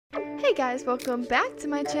Hey guys, welcome back to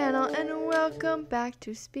my channel and welcome back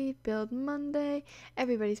to Speed Build Monday,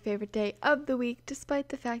 everybody's favorite day of the week despite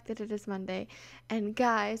the fact that it is Monday. And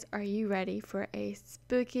guys, are you ready for a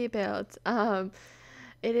spooky build?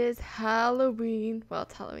 It is Halloween. Well,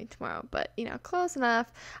 it's Halloween tomorrow, but close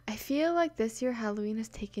enough. I feel like this year Halloween has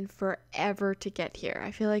taken forever to get here. I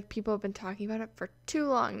feel like people have been talking about it for too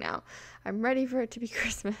long now. I'm ready for it to be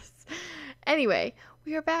Christmas. Anyway,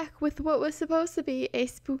 we are back with what was supposed to be a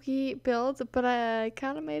spooky build, but I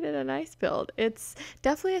kind of made it a nice build. It's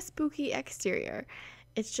definitely a spooky exterior.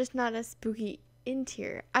 It's just not a spooky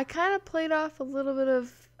interior. I kind of played off a little bit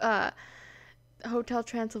of Hotel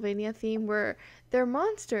Transylvania theme where they're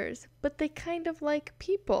monsters, but they kind of like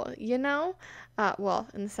people, well,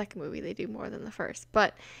 in the second movie they do more than the first,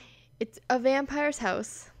 but it's a vampire's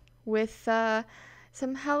house with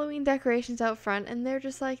some Halloween decorations out front, and they're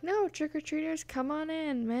just like, no, trick-or-treaters, come on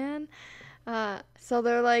in, man. So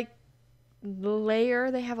they're like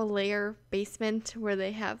they have a layer basement where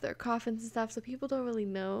they have their coffins and stuff, so people don't really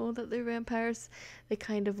know that they're vampires. They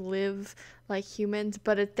kind of live like humans,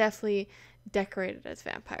 but it's definitely decorated as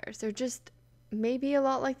vampires. They're just maybe a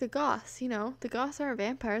lot like the Goths. The Goths aren't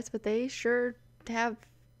vampires, but they sure have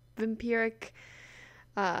vampiric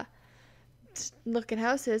looking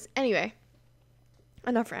houses. Anyway,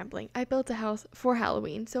 enough rambling. I built a house for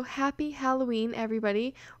Halloween. So happy Halloween,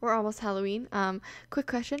 everybody. We're almost Halloween. Quick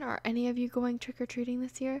question. Are any of you going trick-or-treating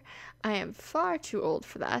this year? I am far too old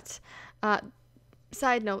for that.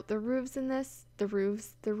 Side note, the roofing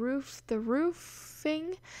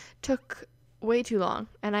took way too long,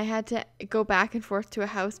 and I had to go back and forth to a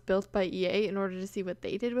house built by EA in order to see what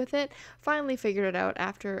they did with it. Finally figured it out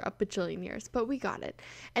after a bajillion years, but we got it.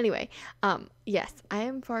 Anyway, yes, I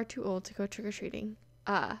am far too old to go trick-or-treating.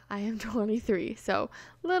 I am 23, so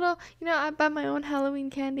little, I buy my own Halloween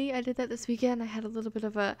candy. I did that this weekend. I had a little bit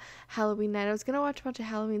of a Halloween night. I was gonna watch a bunch of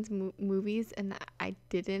Halloween movies, and I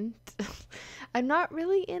didn't. I'm not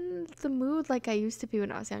really in the mood like I used to be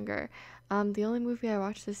when I was younger. The only movie I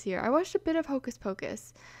watched this year, I watched a bit of Hocus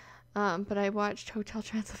Pocus, but I watched Hotel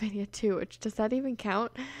Transylvania too, which, does that even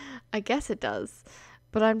count? I guess it does,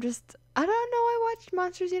 but I don't know, I watched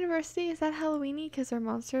Monsters University. Is that Halloween-y because they're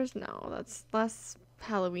monsters? No, that's less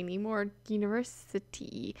Halloween-y, more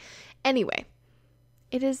university. Anyway,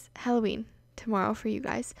 it is Halloween tomorrow for you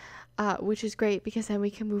guys, which is great because then we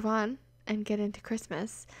can move on and get into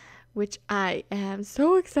Christmas, which I am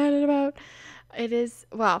so excited about. It is,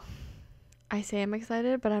 well, I say I'm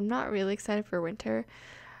excited, but I'm not really excited for winter.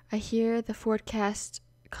 I hear the forecast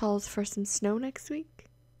calls for some snow next week.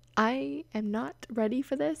 I am not ready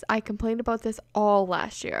for this. I complained about this all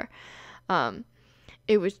last year.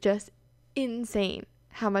 It was just insane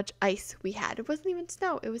how much ice we had. It wasn't even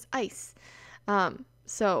snow, it was ice.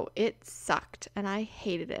 So it sucked and I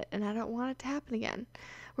hated it, and I don't want it to happen again.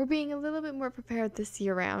 We're being a little bit more prepared this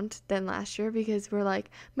year round than last year because we're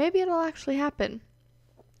like, maybe it'll actually happen.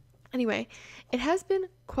 Anyway, it has been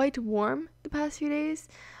quite warm the past few days,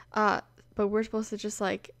 but we're supposed to just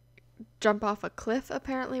like jump off a cliff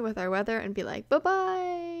apparently with our weather and be like,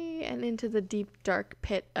 bye-bye, and into the deep dark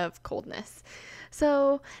pit of coldness.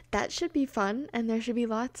 So that should be fun, and there should be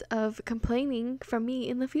lots of complaining from me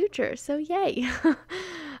in the future, so yay.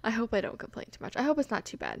 I hope I don't complain too much. I hope it's not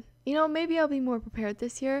too bad. Maybe I'll be more prepared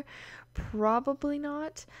this year. Probably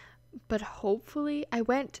not, but hopefully. I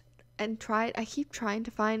keep trying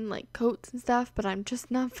to find like coats and stuff, but I'm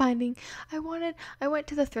just not finding. I went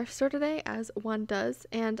to the thrift store today, as one does,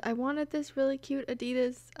 and I wanted this really cute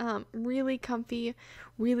Adidas, really comfy,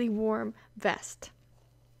 really warm vest.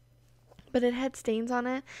 But it had stains on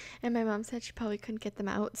it, and my mom said she probably couldn't get them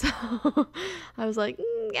out, so I was like,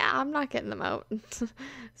 yeah, I'm not getting them out.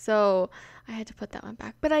 So I had to put that one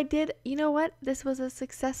back. But I did, you know what? This was a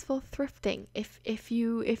successful thrifting. If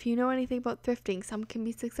you know anything about thrifting, some can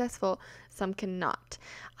be successful, some cannot.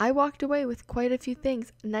 I walked away with quite a few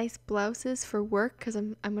things. Nice blouses for work, because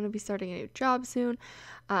I'm going to be starting a new job soon.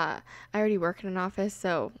 I already work in an office,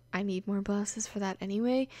 so I need more blouses for that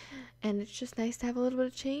anyway. And it's just nice to have a little bit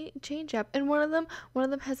of change up. And one of them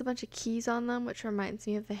has a bunch of keys on them, which reminds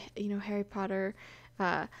me of the Harry Potter,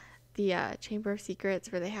 the Chamber of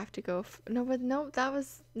Secrets, where they have to go.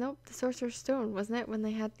 The Sorcerer's Stone, wasn't it? When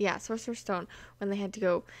they had Sorcerer's Stone, when they had to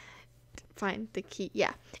go find the key.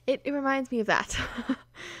 Yeah, it reminds me of that.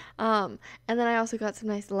 And then I also got some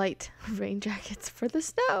nice light rain jackets for the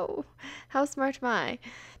snow. How smart am I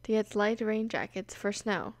to get light rain jackets for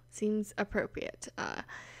snow? Seems appropriate.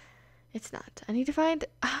 It's not. I need to find.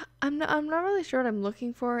 I'm not really sure what I'm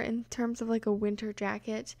looking for in terms of like a winter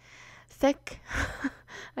jacket. Thick,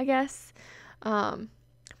 I guess.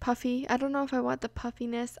 puffy. I don't know if I want the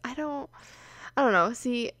puffiness. I don't know.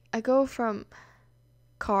 See, I go from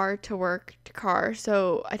car to work to car,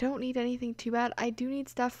 so I don't need anything too bad. I do need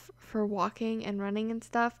stuff for walking and running and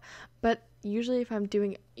stuff, but usually if I'm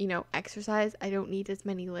doing, exercise, I don't need as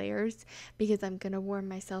many layers because I'm gonna warm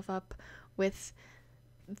myself up with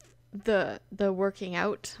the working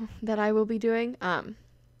out that I will be doing.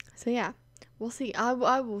 So yeah, we'll see. I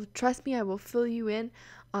will trust me, I will fill you in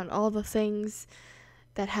on all the things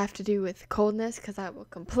that have to do with coldness, because I will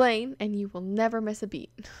complain and you will never miss a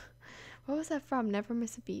beat. What was that from? Never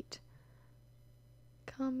miss a beat.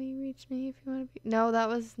 Call me, reach me if you want to be. No,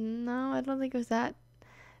 I don't think it was that.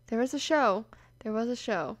 There was a show.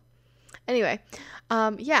 Anyway,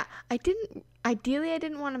 yeah, I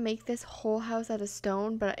didn't want to make this whole house out of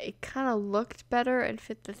stone, but it kind of looked better and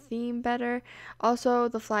fit the theme better. Also,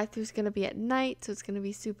 the fly-through is going to be at night, so it's going to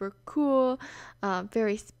be super cool,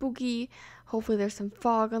 very spooky. Hopefully there's some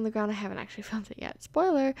fog on the ground. I haven't actually filmed it yet.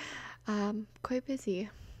 Spoiler, quite busy.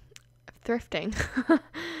 Thrifting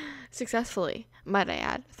successfully, might I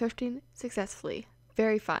add. Thrifting successfully.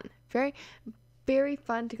 Very fun. Very, very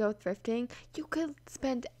fun to go thrifting. You could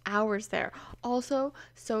spend hours there. Also,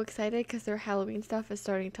 so excited because their Halloween stuff is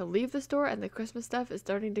starting to leave the store and the Christmas stuff is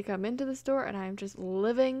starting to come into the store, and I'm just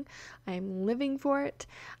living. I'm living for it.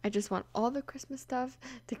 I just want all the Christmas stuff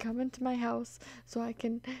to come into my house so I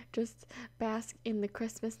can just bask in the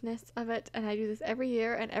Christmasness of it. And I do this every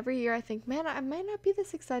year, and every year I think, man, I might not be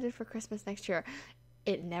this excited for Christmas next year.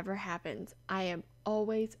 It never happens. I am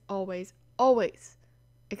always, always, always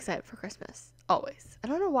excited for Christmas. Always. I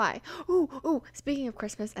don't know why. Ooh, speaking of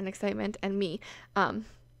Christmas and excitement and me,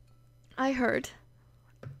 I heard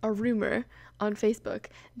a rumor on Facebook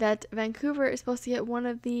that Vancouver is supposed to get one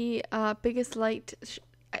of the biggest light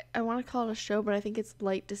I want to call it a show, but I think it's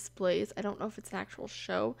light displays. I don't know if it's an actual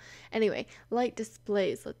show. Anyway, light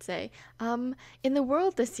displays, let's say, in the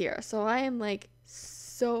world this year. So I am like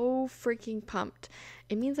so freaking pumped.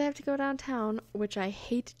 It means I have to go downtown, which I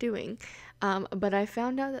hate doing. But I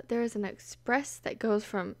found out that there is an express that goes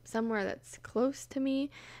from somewhere that's close to me,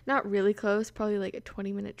 not really close, probably like a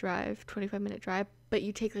 25-minute drive, but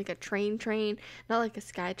you take like a train, not like a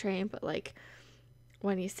sky train, but like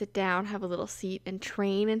when you sit down, have a little seat and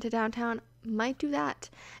train into downtown. Might do that.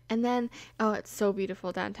 And then, oh, it's so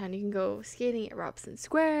beautiful downtown. You can go skating at Robson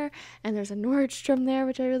Square, and there's a Nordstrom there,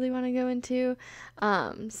 which I really want to go into.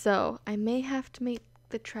 So I may have to make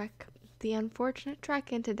the unfortunate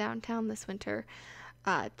trek into downtown this winter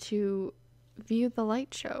to view the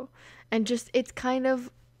light show. And just, it's kind of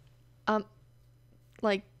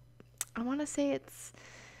like, I want to say it's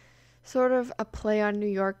sort of a play on New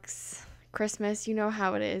York's Christmas. You know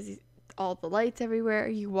how it is, all the lights everywhere.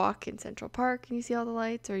 You walk in Central Park and you see all the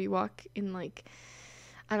lights, or you walk in, like,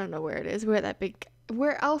 I don't know where it is,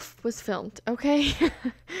 where Elf was filmed, okay?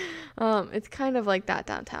 It's kind of like that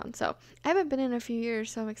downtown. So I haven't been in a few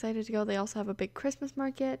years, so I'm excited to go. They also have a big Christmas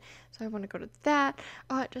market, so I want to go to that.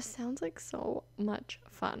 Oh, it just sounds like so much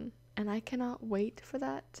fun, and I cannot wait for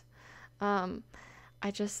that.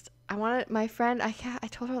 I wanted my friend, I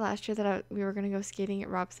told her last year that we were going to go skating at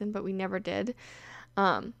Robson, but we never did.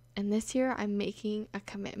 And this year I'm making a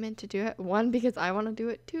commitment to do it. 1, because I want to do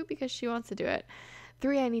it. 2, because she wants to do it.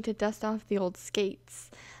 3, I need to dust off the old skates,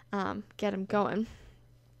 get them going.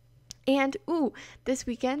 And, this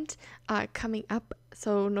weekend, coming up,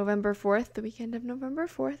 so November 4th, the weekend of November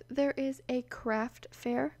 4th, there is a craft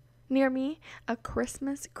fair near me, a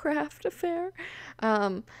Christmas craft fair.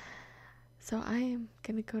 So I am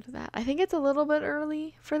going to go to that. I think it's a little bit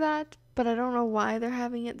early for that, but I don't know why they're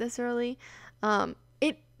having it this early.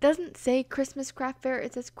 It doesn't say Christmas craft fair.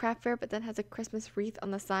 It says craft fair, but then has a Christmas wreath on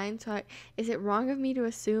the sign. So is it wrong of me to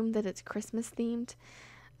assume that it's Christmas themed?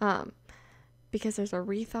 Because there's a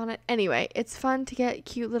wreath on it. Anyway, it's fun to get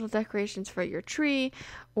cute little decorations for your tree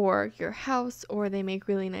or your house, or they make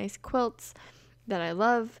really nice quilts that I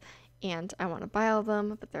love, and I want to buy all of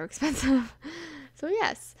them, but they're expensive. So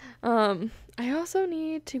yes, I also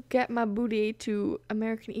need to get my booty to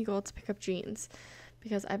American Eagle to pick up jeans,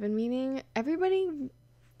 because I've been meaning, everybody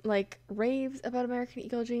like raves about American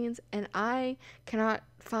Eagle jeans, and I cannot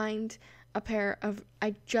find a pair of,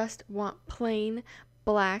 I just want plain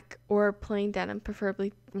black or plain denim,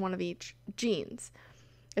 preferably one of each, jeans.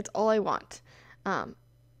 It's all I want.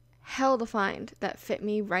 Hell to find that fit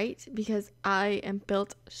me right, because I am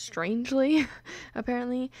built strangely.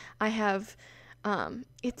 Apparently I have,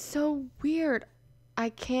 it's so weird. I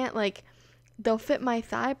can't, like, they'll fit my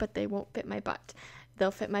thigh, but they won't fit my butt. They'll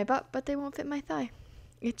fit my butt, but they won't fit my thigh.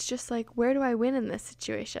 It's just like, where do I win in this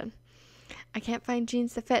situation? I can't find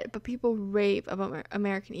jeans to fit, but people rave about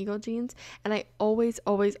American Eagle jeans, and I always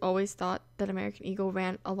thought that American Eagle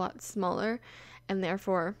ran a lot smaller and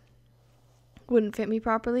therefore wouldn't fit me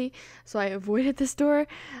properly, so I avoided the store.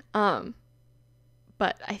 But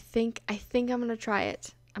I think I'm gonna try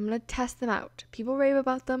it. I'm gonna test them out. People rave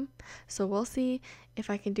about them, so we'll see if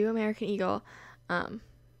I can do American Eagle.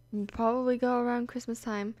 We'll probably go around Christmas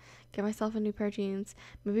time, get myself a new pair of jeans.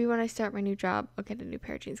 Maybe when I start my new job, I'll get a new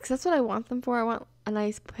pair of jeans, because that's what I want them for. I want a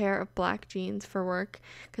nice pair of black jeans for work,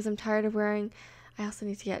 because I'm tired of wearing, I also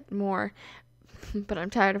need to get more, but I'm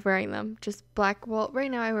tired of wearing them. Just black, well,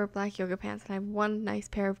 right now I wear black yoga pants, and I have one nice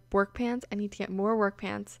pair of work pants. I need to get more work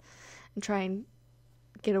pants and try and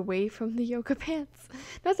get away from the yoga pants.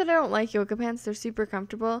 Not that I don't like yoga pants, they're super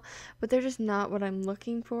comfortable, but they're just not what I'm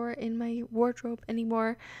looking for in my wardrobe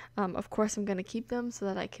anymore. Of course I'm gonna keep them so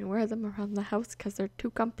that I can wear them around the house because they're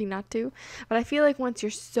too comfy not to, but I feel like once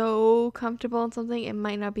you're so comfortable in something, it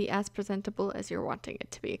might not be as presentable as you're wanting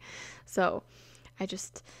it to be. So I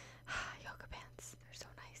just yoga pants, they're so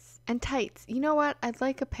nice. And tights, you know what, I'd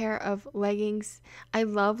like a pair of leggings. I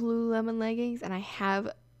love Lululemon leggings, and I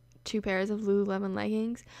have 2 pairs of Lululemon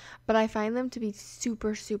leggings, but I find them to be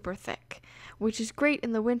super thick, which is great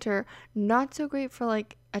in the winter, not so great for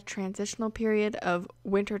like a transitional period of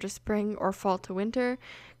winter to spring or fall to winter,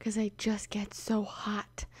 because they just get so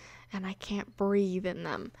hot and I can't breathe in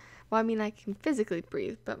them. Well, I mean, I can physically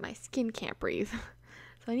breathe, but my skin can't breathe.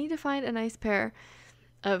 So I need to find a nice pair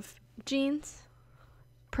of jeans,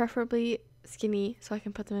 preferably skinny, so I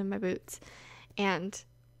can put them in my boots, and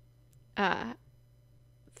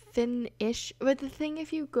thin-ish. But the thing,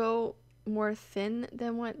 if you go more thin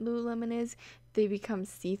than what Lululemon is, they become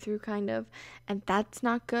see-through kind of, and that's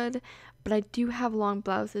not good. But I do have long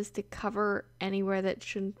blouses to cover anywhere that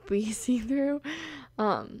shouldn't be see-through.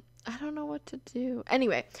 I don't know what to do.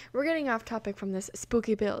 Anyway, we're getting off topic from this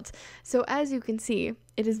spooky build. So as you can see,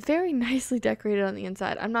 it is very nicely decorated on the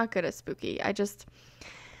inside. I'm not good at spooky.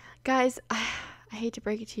 Guys, I hate to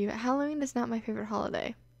break it to you, Halloween is not my favorite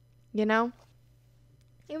holiday. You know?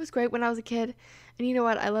 It was great when I was a kid, and you know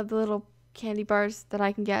what? I love the little candy bars that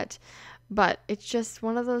I can get, but it's just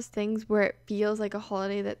one of those things where it feels like a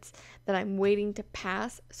holiday that I'm waiting to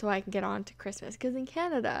pass so I can get on to Christmas. Because in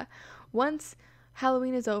Canada, once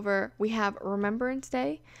Halloween is over, we have Remembrance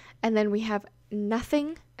Day, and then we have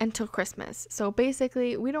nothing until Christmas. So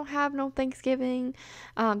basically, we don't have no Thanksgiving.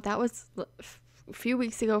 That was a few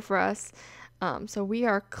weeks ago for us. So we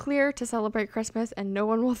are clear to celebrate Christmas, and no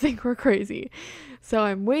one will think we're crazy. So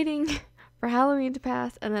I'm waiting for Halloween to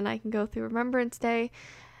pass, and then I can go through Remembrance Day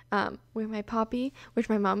with my poppy, which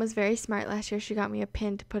my mom was very smart last year. She got me a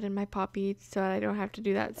pin to put in my poppy so that I don't have to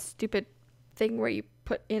do that stupid thing where you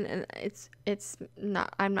put in, and it's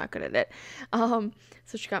not, I'm not good at it. So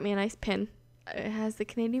she got me a nice pin. It has the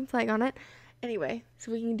Canadian flag on it. Anyway,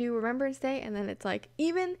 so we can do Remembrance Day, and then it's like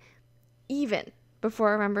even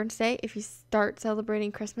before Remembrance Day, if you start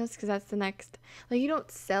celebrating Christmas, because that's the next, like, you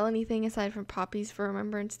don't sell anything aside from poppies for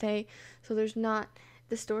Remembrance Day, so there's not,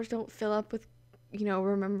 the stores don't fill up with, you know,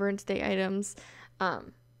 Remembrance Day items,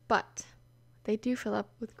 but they do fill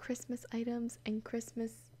up with Christmas items and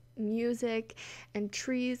Christmas music and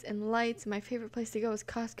trees and lights. My favorite place to go is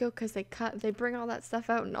Costco, because they bring all that stuff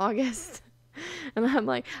out in August, and I'm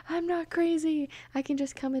like, I'm not crazy, I can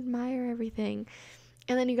just come admire everything.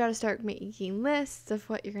 And then you got to start making lists of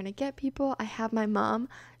what you're going to get people. I have my mom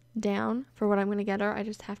down for what I'm going to get her. I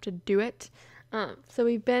just have to do it. So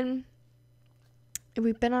we've been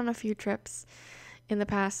on a few trips in the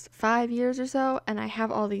past 5 years or so, and I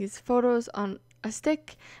have all these photos on a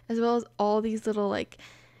stick, as well as all these little like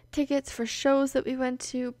tickets for shows that we went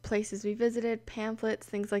to, places we visited, pamphlets,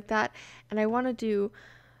 things like that. And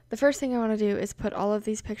the first thing I want to do is put all of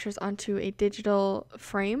these pictures onto a digital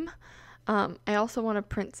frame. I also want to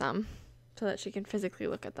print some so that she can physically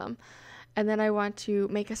look at them. And then I want to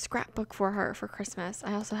make a scrapbook for her for Christmas.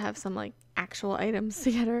 I also have some like actual items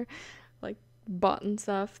to get her, like button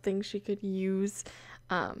stuff, things she could use.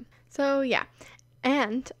 So yeah.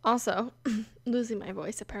 And also, losing my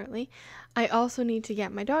voice apparently, I also need to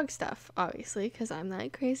get my dog stuff, obviously, because I'm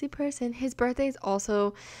that crazy person. His birthday is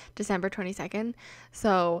also December 22nd,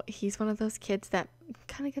 so he's one of those kids that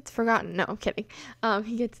kind of gets forgotten. No, I'm kidding.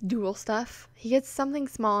 He gets dual stuff. He gets something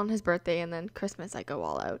small on his birthday, and then Christmas I go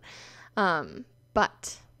all out.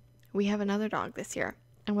 But we have another dog this year,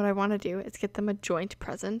 and what I want to do is get them a joint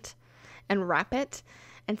present and wrap it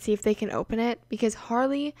and see if they can open it, because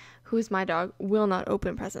Harley, who's my dog, will not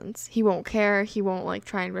open presents. He won't care. He won't like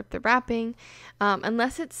try and rip the wrapping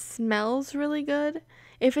unless it smells really good.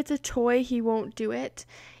 If it's a toy, he won't do it.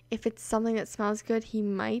 if it's something that smells good, he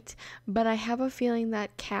might. But I have a feeling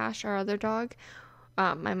that Cash, our other dog,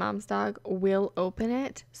 my mom's dog, will open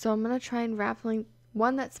it. So I'm going to try and wrap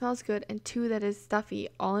one that smells good and two that is stuffy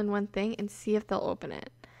all in one thing and see if they'll open it.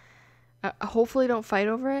 Hopefully don't fight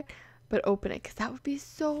over it, but open it, because that would be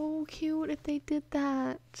so cute if they did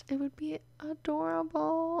that. It would be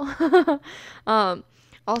adorable.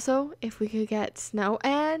 Also, if we could get snow,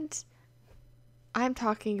 and I'm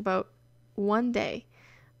talking about one day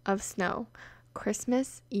of snow,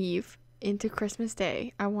 Christmas Eve into Christmas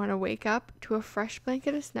Day, I want to wake up to a fresh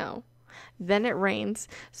blanket of snow. Then it rains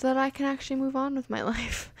so that I can actually move on with my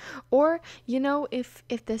life. Or,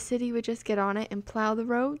 if the city would just get on it and plow the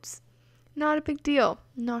roads, not a big deal.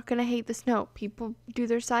 Not gonna hate the snow. People do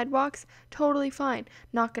their sidewalks, totally fine.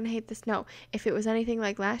 Not gonna hate the snow. If it was anything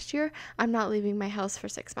like last year, I'm not leaving my house for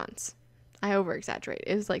 6 months. I over exaggerate.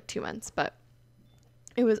 It was like 2 months, but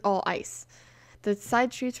it was all ice. The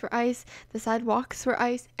side streets were ice, the sidewalks were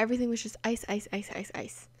ice, everything was just ice, ice, ice, ice,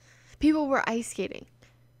 ice. People were ice skating.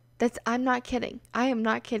 I'm not kidding. I am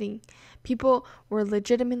not kidding. People were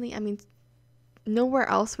legitimately, nowhere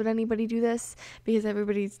else would anybody do this because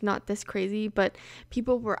everybody's not this crazy, but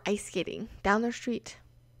people were ice skating down their street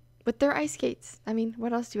with their ice skates.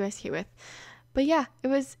 What else do you ice skate with? But yeah, it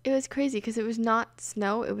was crazy because it was not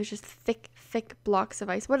snow. It was just thick blocks of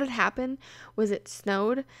ice. What had happened was it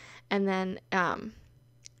snowed, and then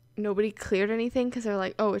nobody cleared anything because they're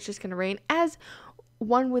like, oh, it's just gonna rain, as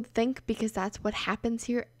one would think, because that's what happens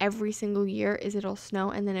here every single year, is it'll snow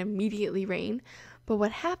and then immediately rain. But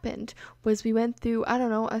what happened was we went through, I don't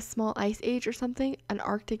know, a small ice age or something. An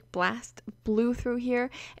Arctic blast blew through here,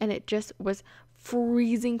 and it just was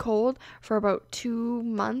freezing cold for about 2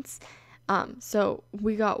 months. So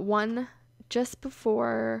we got one just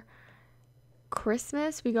before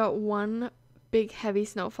Christmas. We got one big heavy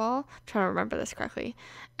snowfall. I'm trying to remember this correctly.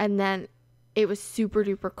 And then it was super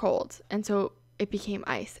duper cold. And so it became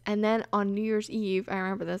ice. And then on New Year's Eve, I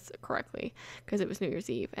remember this correctly because it was New Year's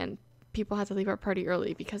Eve and people had to leave our party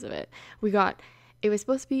early because of it. It was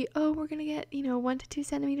supposed to be, oh, we're going to get, 1 to 2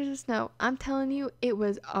 centimeters of snow. I'm telling you, it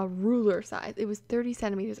was a ruler size. It was 30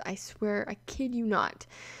 centimeters. I swear, I kid you not,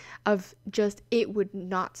 it would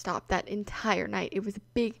not stop that entire night. It was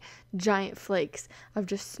big, giant flakes of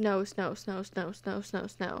just snow,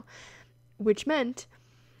 which meant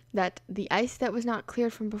that the ice that was not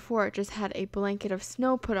cleared from before just had a blanket of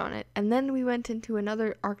snow put on it. And then we went into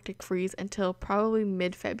another Arctic freeze until probably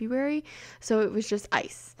mid-February. So it was just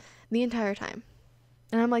ice the entire time.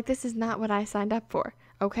 And I'm like, this is not what I signed up for,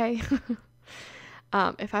 okay?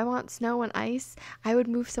 If I want snow and ice, I would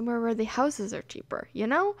move somewhere where the houses are cheaper,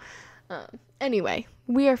 Anyway,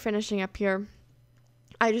 we are finishing up here.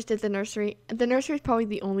 I just did the nursery. The nursery is probably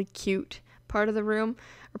the only cute part of the room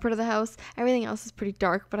or part of the house. Everything else is pretty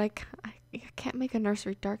dark, but I can't make a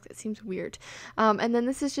nursery dark. That seems weird. And then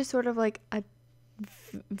this is just sort of like a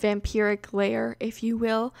vampiric lair, if you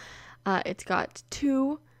will. It's got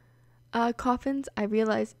 2 coffins. I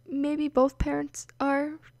realize maybe both parents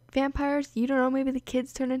are vampires. You don't know, maybe the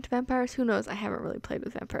kids turn into vampires. Who knows? I haven't really played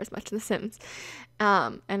with vampires much in The Sims.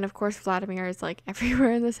 And of course Vladimir is like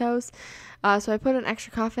everywhere in this house. So I put an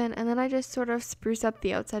extra coffin, and then I just sort of spruce up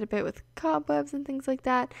the outside a bit with cobwebs and things like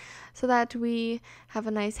that so that we have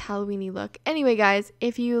a nice Halloween-y look. Anyway, guys,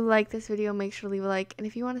 if you like this video, make sure to leave a like, and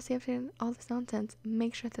if you want to stay updated on all this nonsense,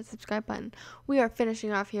 make sure to hit the subscribe button. We are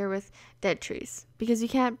finishing off here with dead trees because you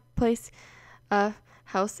can't place a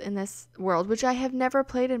house in this world, which I have never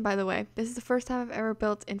played in, by the way. This is the first time I've ever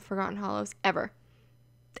built in Forgotten Hollows ever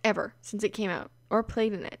since it came out, or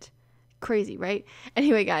played in it. Crazy, right?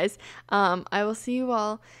 Anyway, guys, I will see you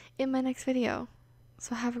all in my next video.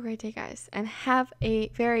 So have a great day, guys, and have a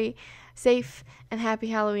very safe and happy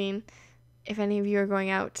Halloween. If any of you are going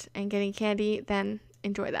out and getting candy, then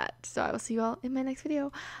enjoy that. So I will see you all in my next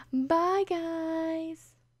video. Bye,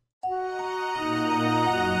 guys.